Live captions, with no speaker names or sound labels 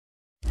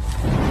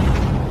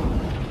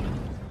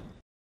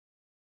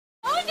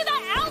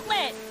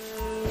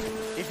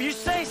If you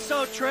say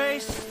so,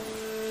 Trace.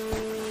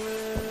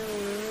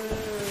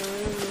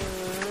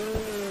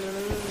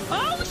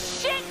 Oh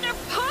shit, they're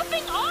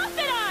popping off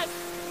at us!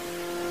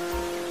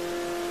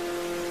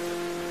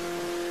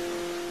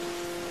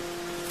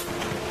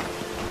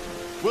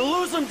 We'll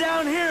lose them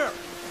down here.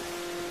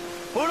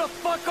 Who the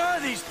fuck are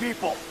these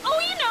people? Oh,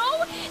 you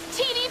know,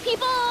 TV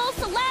people,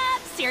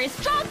 celebs, serious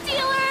drug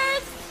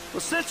dealers. Well,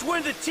 since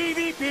when did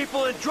TV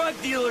people and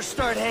drug dealers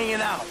start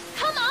hanging out?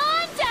 Come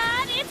on,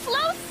 Dad, it's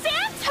Los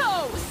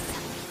Santos.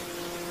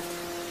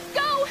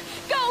 Go,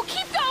 go,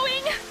 keep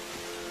going.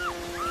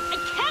 I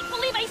can't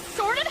believe I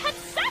sort of had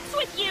sex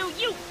with you,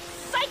 you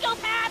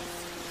psychopaths.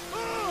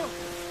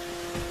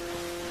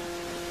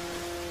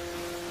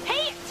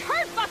 Hey,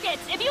 turd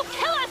buckets, if you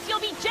kill us,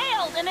 you'll be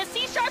jailed and the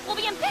C-sharp will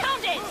be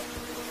impounded.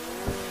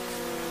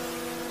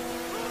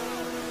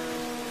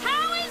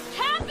 How is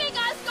camping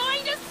us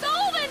going to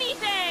solve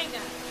anything?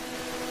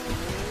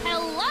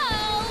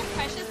 Hello,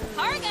 precious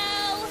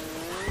cargo.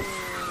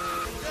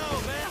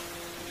 No, man.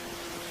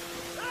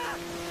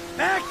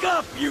 Back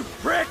up, you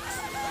pricks!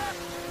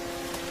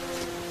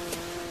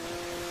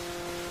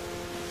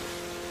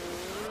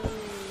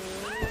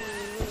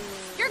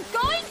 You're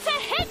going to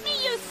hit me,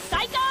 you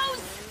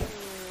psychos!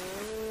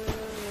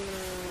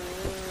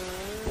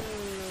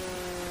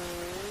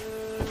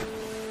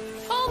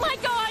 Oh my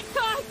God,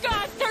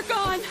 God, they're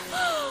gone!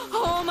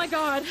 Oh my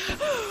God.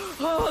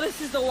 Oh,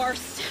 this is the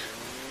worst.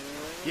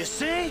 You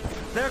see?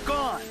 They're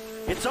gone.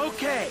 It's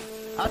okay.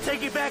 I'll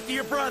take you back to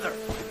your brother.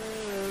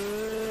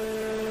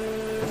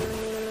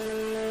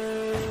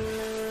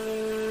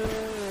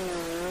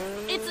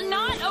 It's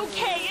not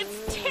okay.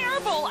 It's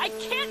terrible. I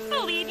can't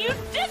believe you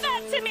did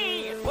that to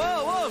me.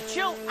 Whoa, whoa,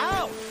 chill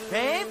out,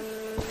 babe.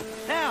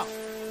 Now,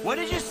 what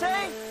did you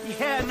say?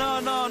 Yeah,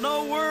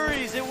 no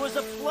worries. It was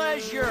a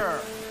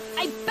pleasure.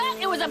 I bet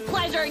it was a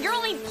pleasure. You're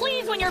only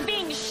pleased when you're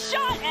being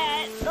shot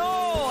at.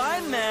 No, I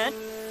meant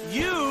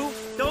you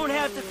don't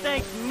have to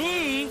thank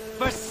me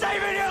for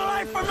saving your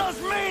life from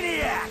those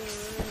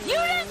maniacs. You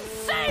didn't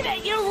save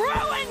it. You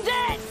ruined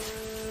it.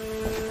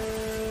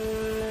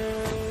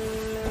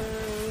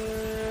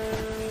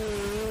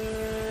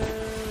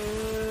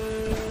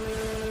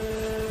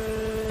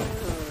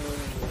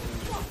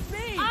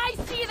 I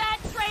see that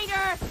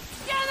traitor!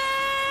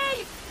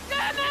 Gimme!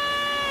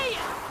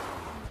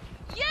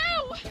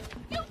 Gimme!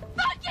 You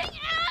fucking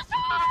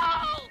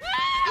asshole!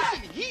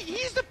 Listen,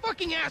 he's the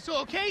fucking asshole,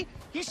 okay?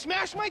 He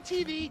smashed my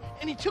TV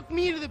and he took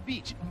me to the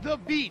beach. The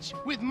beach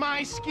with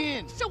my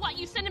skin. So what,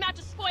 you sent him out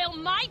to spoil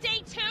my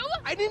day too?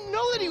 I didn't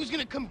know that he was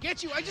gonna come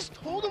get you. I just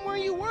told him where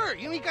you were.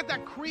 You know, he got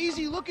that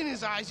crazy look in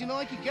his eyes, you know,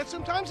 like he gets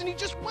sometimes, and he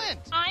just went.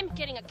 I'm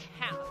getting a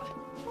cab.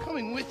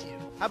 Coming with you.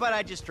 How about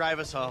I just drive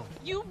us home?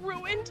 You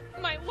ruined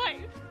my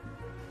life.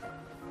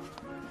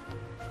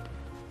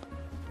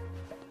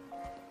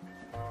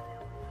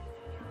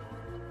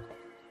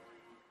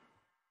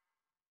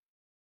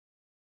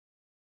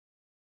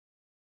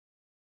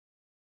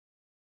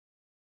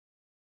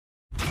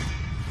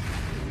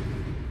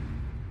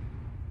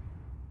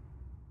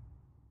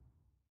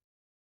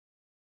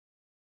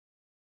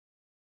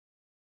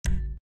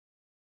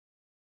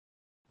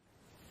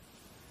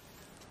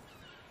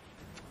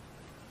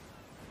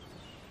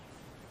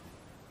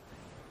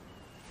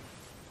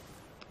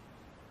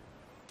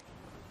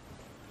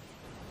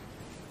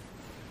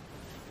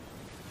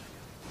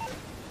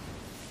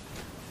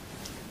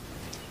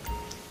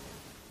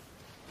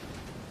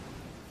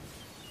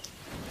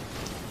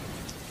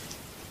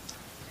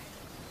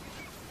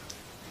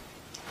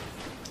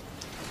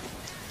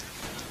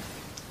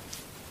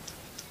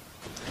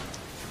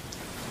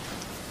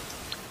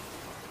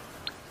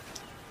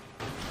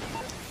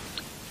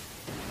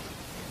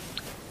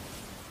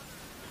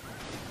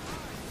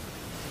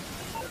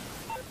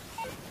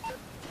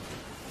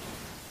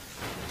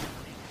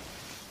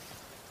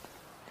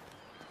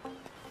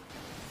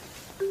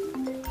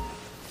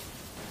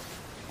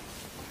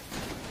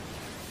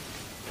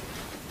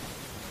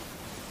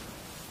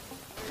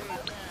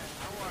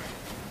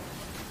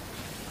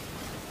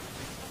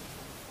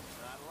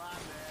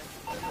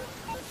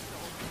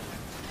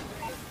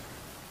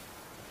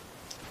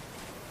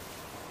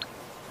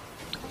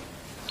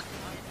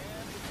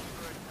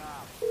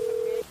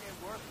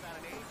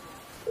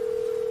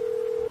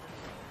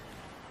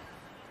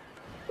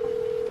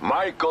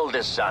 Michael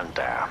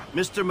DeSanta.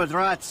 Mr.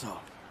 Madrazo.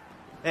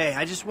 Hey,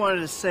 I just wanted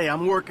to say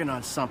I'm working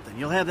on something.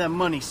 You'll have that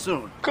money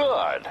soon.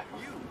 Good.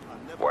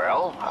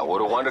 Well, I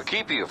wouldn't want to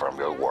keep you from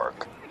your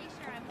work. Pretty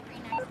sure I'm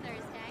free next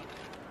Thursday.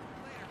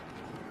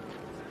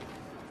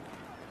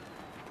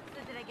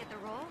 So did I get the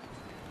role?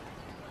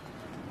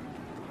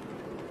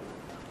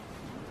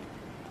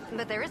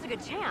 But there is a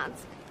good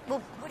chance.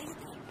 Well, what do you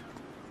think?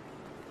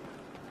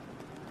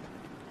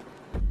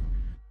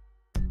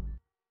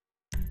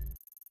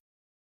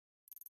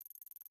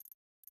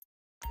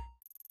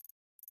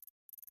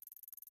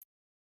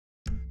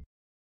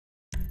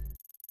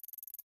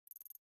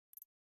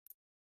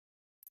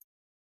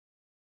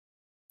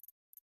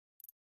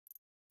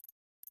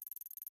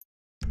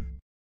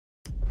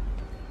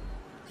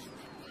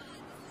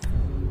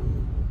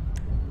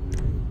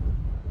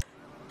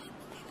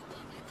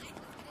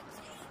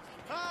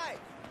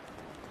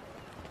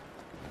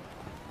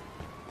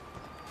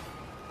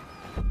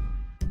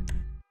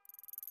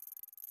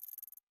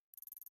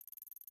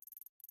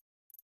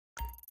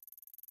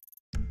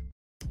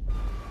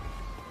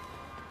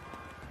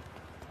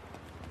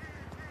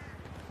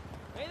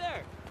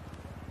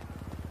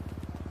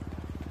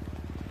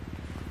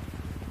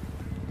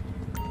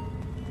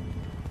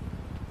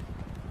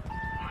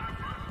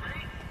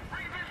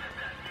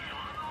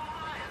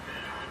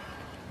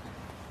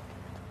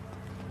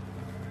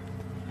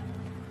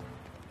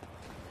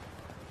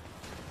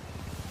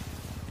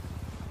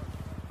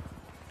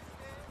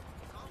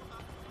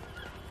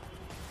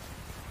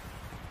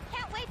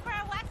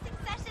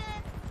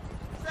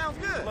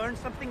 learn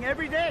something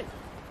every day.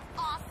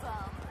 Awesome.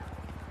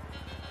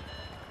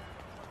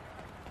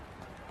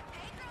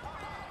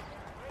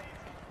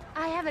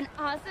 I have an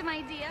awesome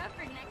idea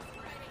for next Friday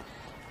night.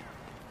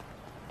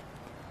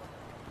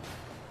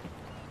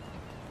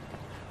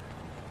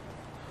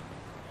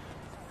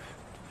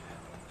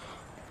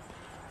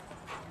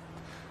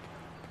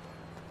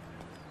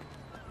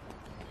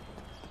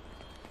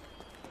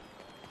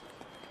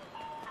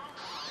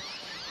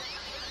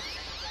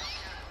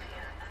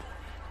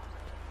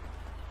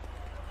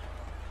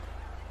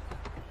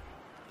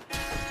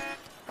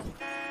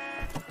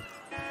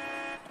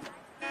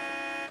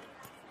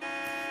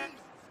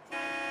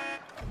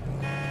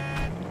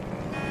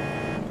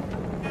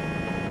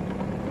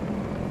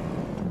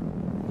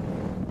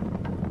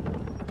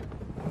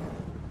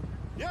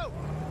 Yo!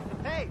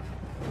 Hey!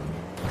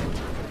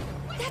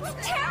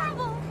 That's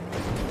terrible!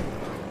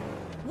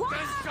 What?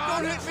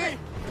 Don't hit me!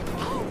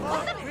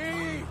 Wasn't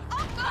it?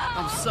 Oh,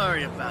 I'm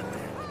sorry about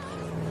that.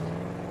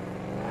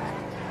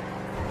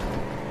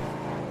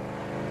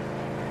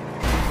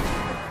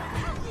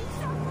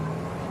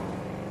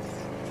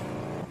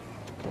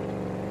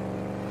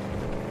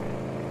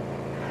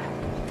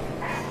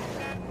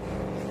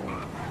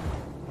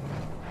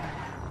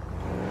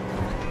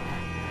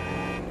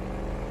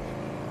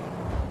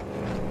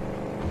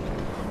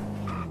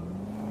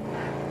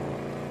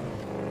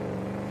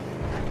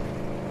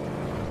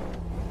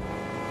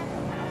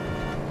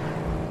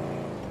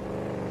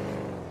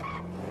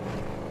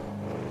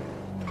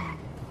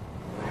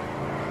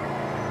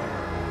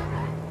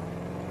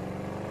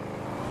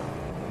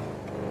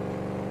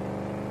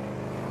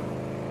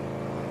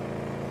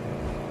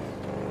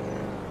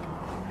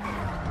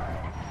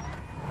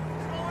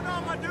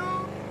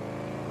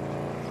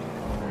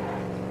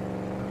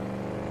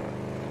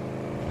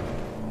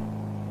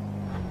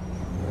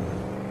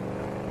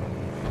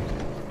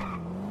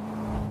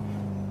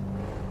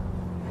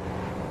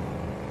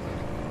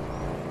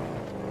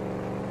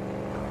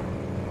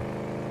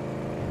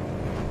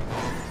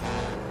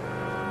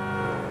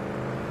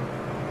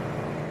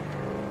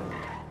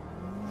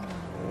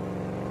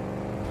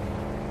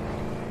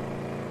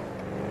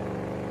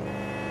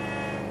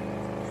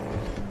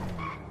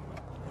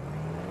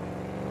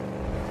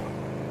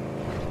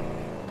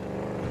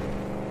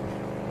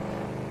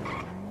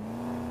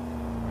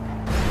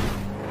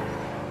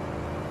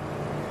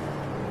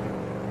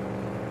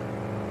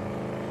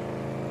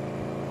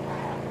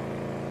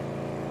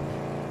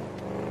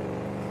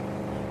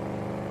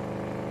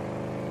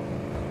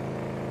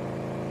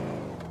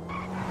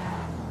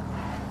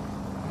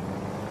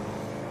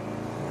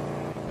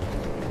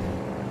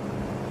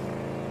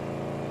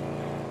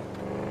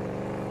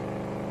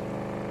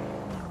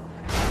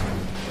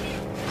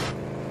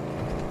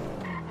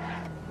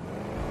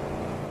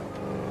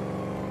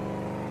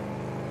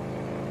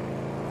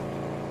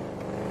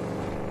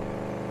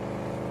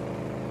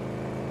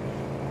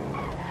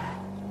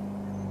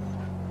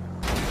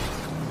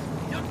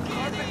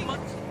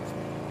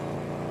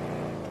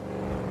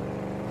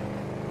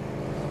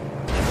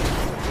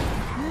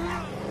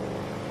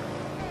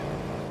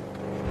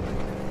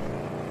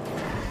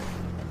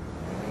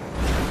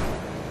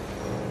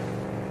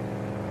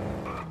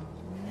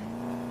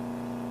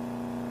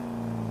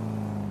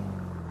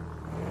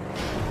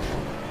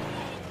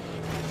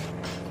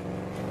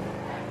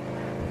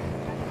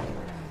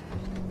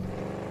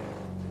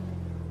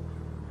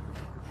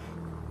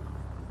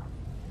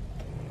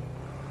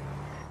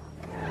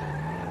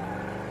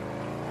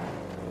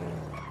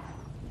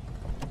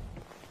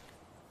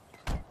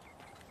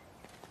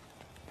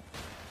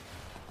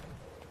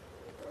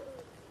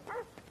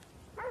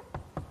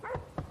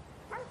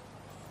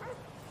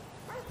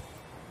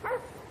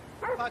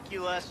 Fuck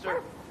you,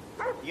 Lester.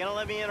 You gonna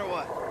let me in or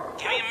what?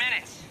 Give me a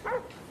minute.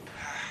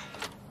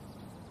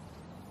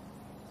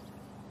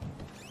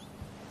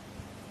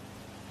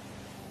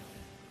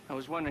 I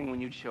was wondering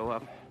when you'd show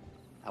up.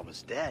 I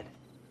was dead.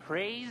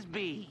 Praise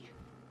be.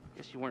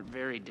 Guess you weren't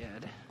very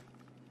dead.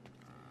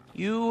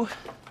 You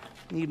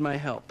need my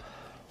help.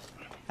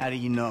 How do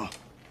you know?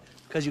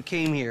 Because you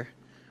came here.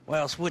 Why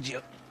else would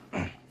you?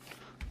 I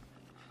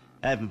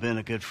haven't been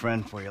a good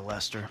friend for you,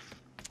 Lester.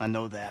 I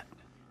know that.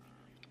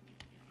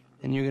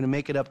 Then you're gonna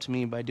make it up to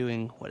me by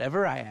doing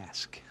whatever I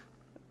ask.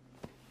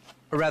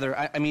 Or rather,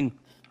 I mean,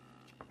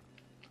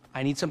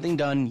 I need something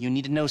done, you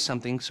need to know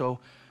something, so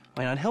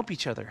why not help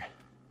each other?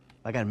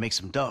 I gotta make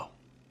some dough.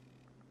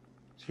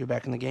 So you're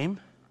back in the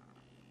game?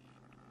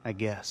 I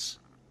guess.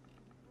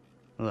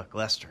 Look,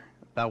 Lester,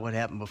 about what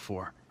happened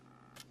before.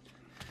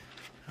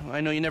 Oh, I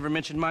know you never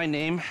mentioned my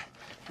name.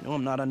 I know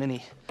I'm not on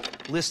any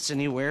lists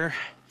anywhere.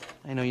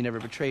 I know you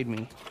never betrayed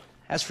me.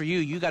 As for you,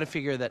 you gotta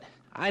figure that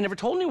I never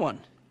told anyone.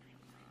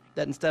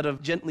 That instead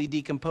of gently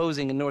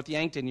decomposing in North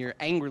Yankton, you're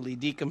angrily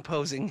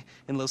decomposing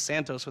in Los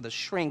Santos with a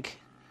shrink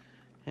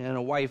and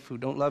a wife who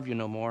don't love you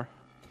no more.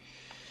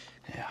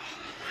 Yeah,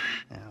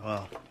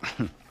 well,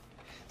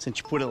 since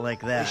you put it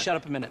like that... Hey, shut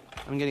up a minute.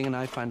 I'm getting an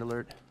iFind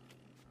alert.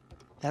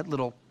 That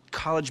little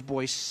college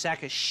boy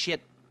sack of shit,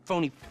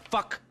 phony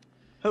fuck.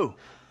 Who?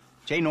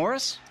 Jay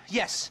Norris?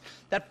 Yes,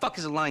 that fuck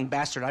is a lying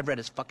bastard. I've read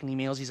his fucking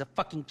emails. He's a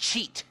fucking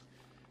cheat.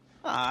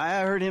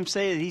 I heard him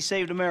say that he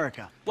saved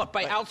America. What,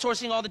 by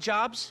outsourcing all the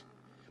jobs?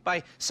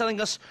 By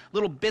selling us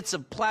little bits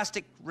of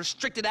plastic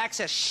restricted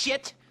access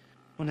shit?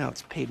 Well, now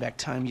it's payback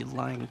time, you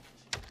lying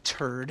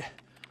turd.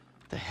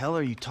 The hell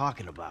are you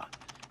talking about?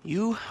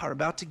 You are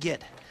about to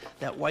get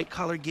that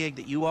white-collar gig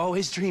that you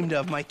always dreamed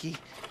of, Mikey.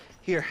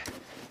 Here,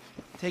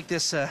 take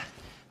this,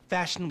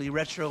 fashionably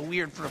retro,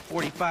 weird for a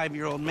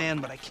 45-year-old man,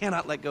 but I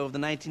cannot let go of the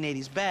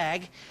 1980s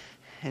bag,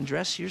 and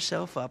dress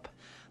yourself up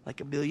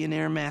like a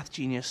billionaire math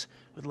genius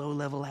with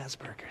low-level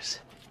Asperger's.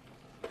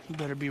 You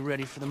better be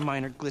ready for the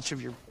minor glitch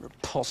of your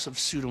repulsive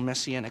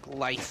pseudo-messianic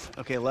life.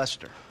 Okay,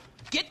 Lester.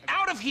 Get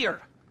out of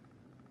here!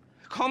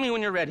 Call me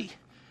when you're ready.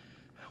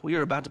 We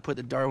are about to put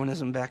the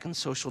Darwinism back in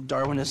social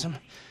Darwinism,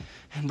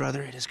 and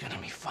brother, it is gonna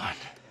be fun.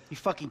 You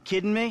fucking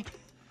kidding me?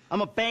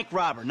 I'm a bank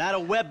robber, not a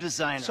web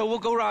designer. So we'll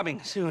go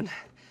robbing soon.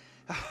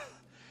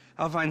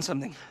 I'll find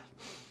something.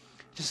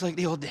 Just like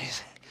the old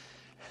days.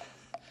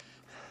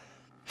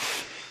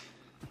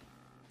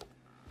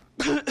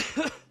 Please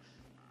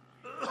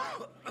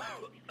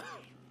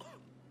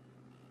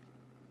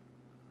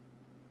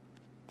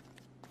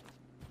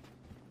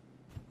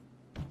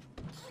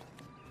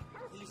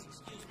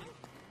excuse me.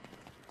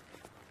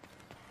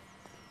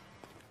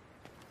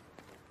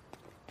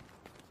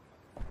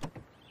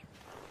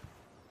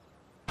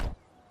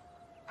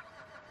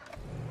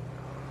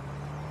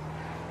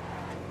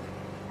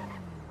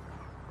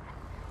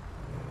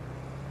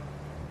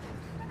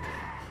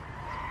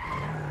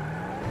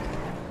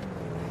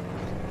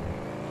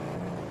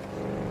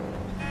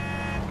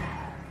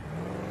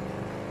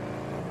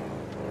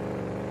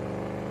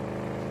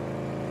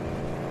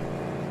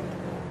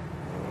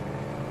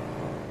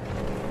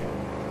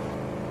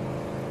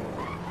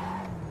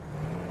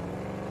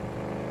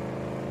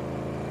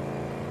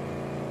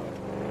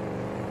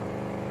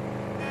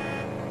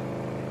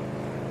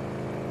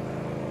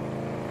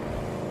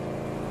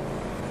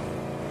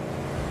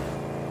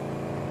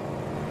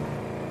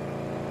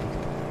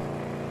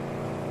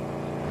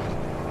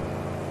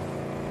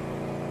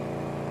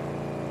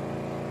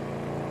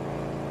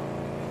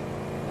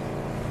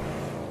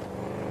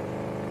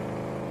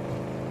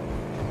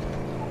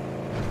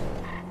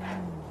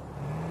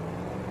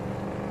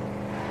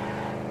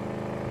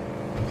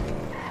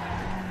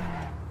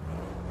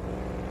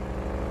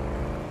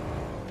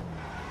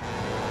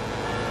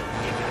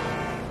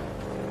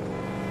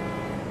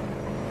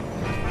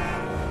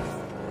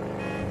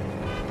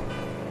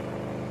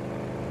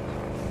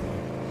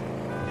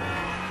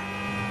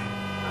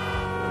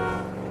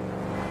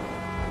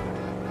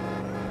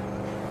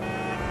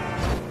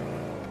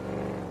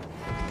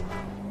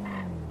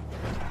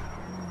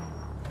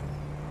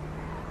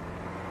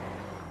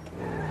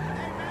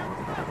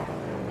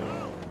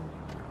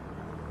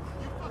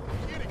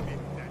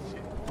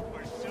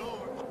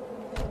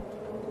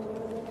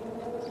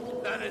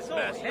 That is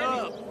messed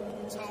up.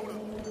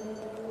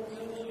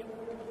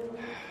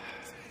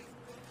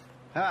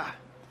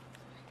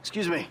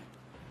 Excuse me.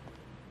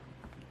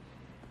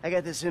 I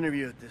got this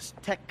interview at this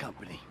tech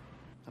company.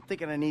 I'm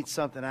thinking I need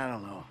something, I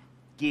don't know,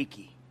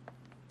 geeky,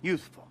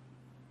 youthful.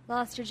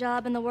 Lost your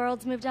job and the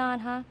world's moved on,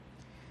 huh?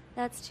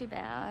 That's too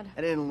bad.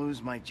 I didn't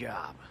lose my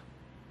job.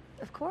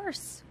 Of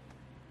course.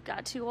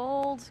 Got too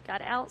old,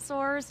 got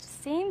outsourced.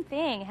 Same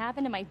thing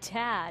happened to my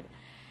dad.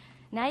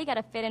 Now you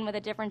gotta fit in with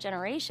a different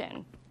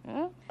generation.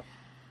 Huh?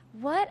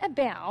 What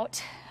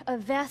about a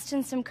vest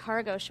and some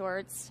cargo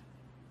shorts?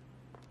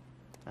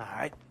 All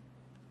right.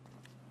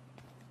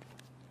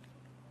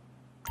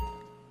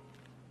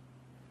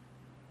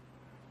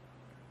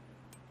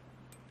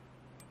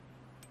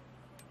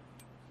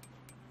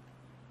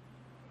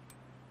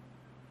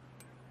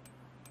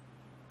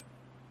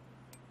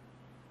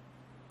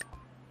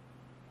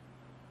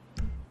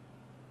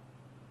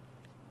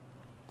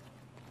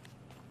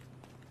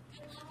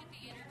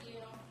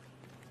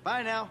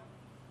 Bye now.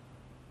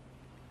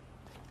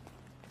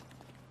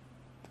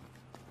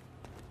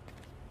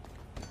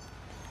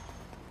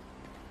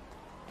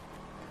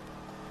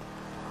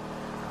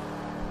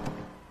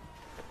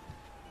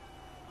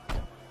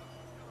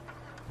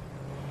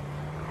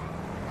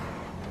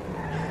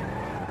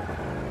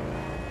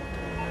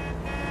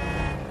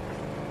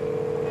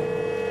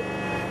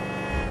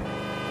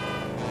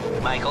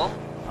 Michael?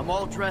 I'm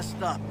all dressed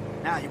up.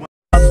 Now you want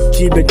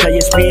PUBG में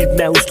चाहिए speed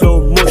में हूँ slow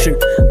motion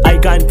I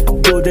can't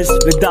do this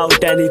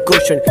without any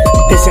caution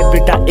This है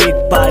बेटा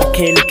एक बार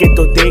खेल के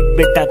तो देख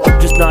बेटा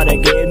Just not a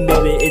game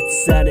baby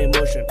it's an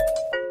emotion